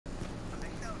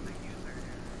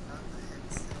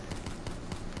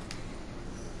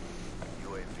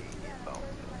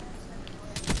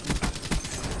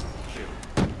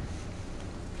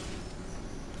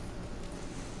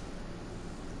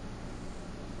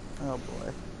Oh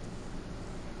boy.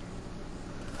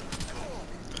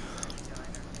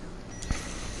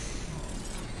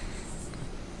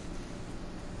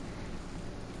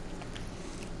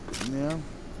 Yeah.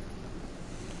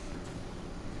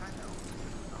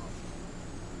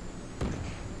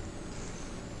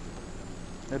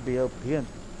 That'd be OP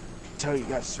until you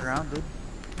got surrounded.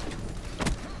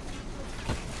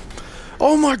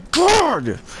 Oh my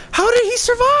god! How did he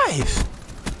survive?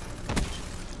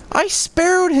 I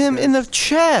sparrowed him in the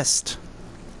chest.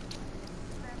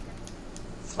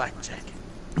 Flak jacket.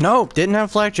 Nope, didn't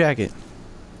have flak jacket.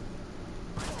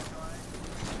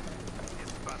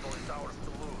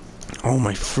 Oh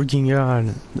my freaking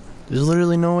god. There's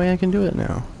literally no way I can do it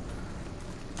now.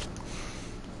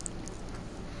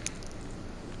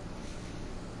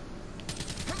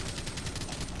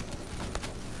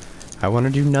 I want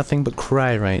to do nothing but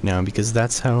cry right now because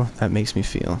that's how that makes me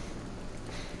feel.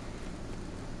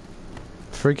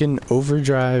 Freaking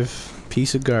overdrive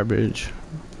piece of garbage.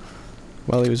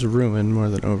 Well, he was ruined more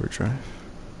than overdrive.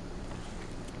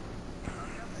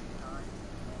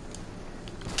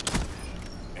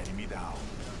 Enemy down.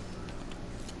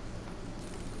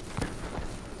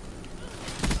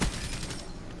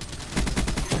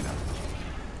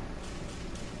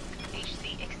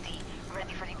 HCXD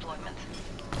ready for deployment.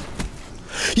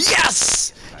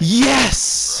 Yes!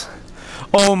 Yes!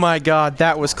 Oh my god,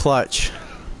 that was clutch.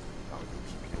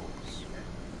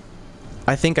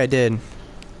 I think I did.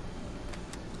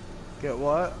 Get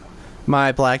what?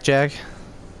 My blackjack.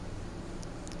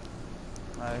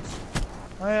 Nice.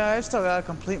 Oh yeah, I still gotta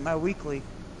complete my weekly.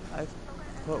 I've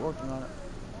quit working on it.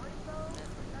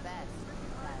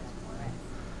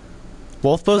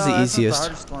 Wolf bow's No, the that's not easiest. the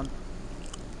hardest one.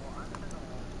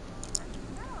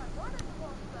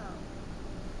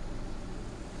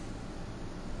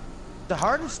 The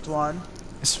hardest one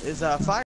is fire.